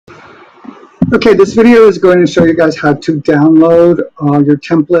Okay, this video is going to show you guys how to download your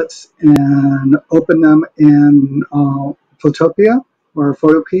templates and open them in Photopea or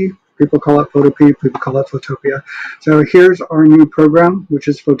Photopea. People call it Photopea, people call it Photopea. So here's our new program, which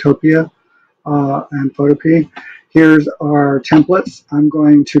is Photopea and Photopea. Here's our templates. I'm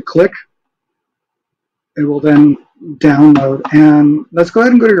going to click. It will then download. And let's go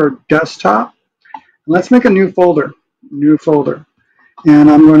ahead and go to your desktop. Let's make a new folder. And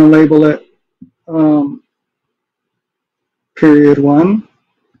I'm going to label it period 1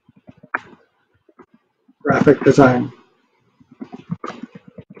 graphic design.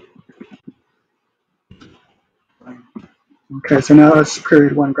 Okay, so now it's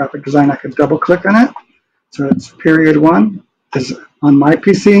period 1 graphic design. I can double click on it. So it's period 1 is on my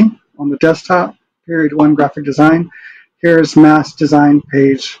PC on the desktop, period 1 graphic design. Here's mass design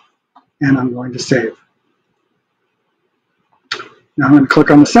page, and I'm going to save. Now I'm going to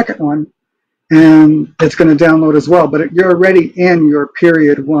click on the second one, and it's going to download as well, but you're already in your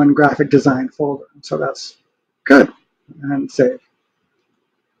period 1 graphic design folder, so that's good, and save.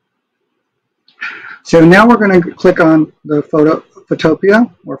 So now we're going to click on the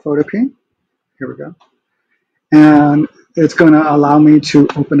Photopea or Photopea. Here we go. And it's going to allow me to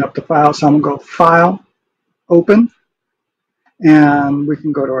open up the file. So I'm going to go File, Open, and we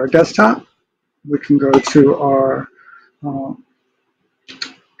can go to our desktop. We can go to our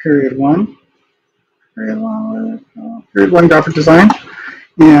period 1 graphic design,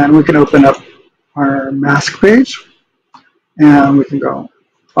 and we can open up our mask page, and we can go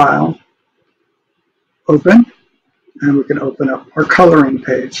File, Open, and we can open up our coloring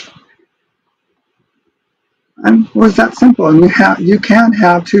page. And it was that simple. And you can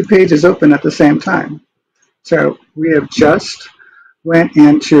have 2 pages open at the same time. So we have just went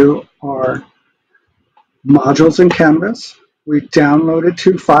into our modules in Canvas. We downloaded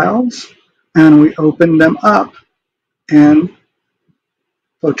 2 files, and we opened them up in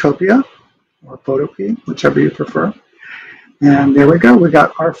Photopea or Photopea, whichever you prefer. And there we go. We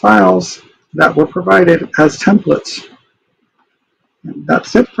got our files that were provided as templates. And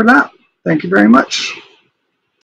that's it for that. Thank you very much.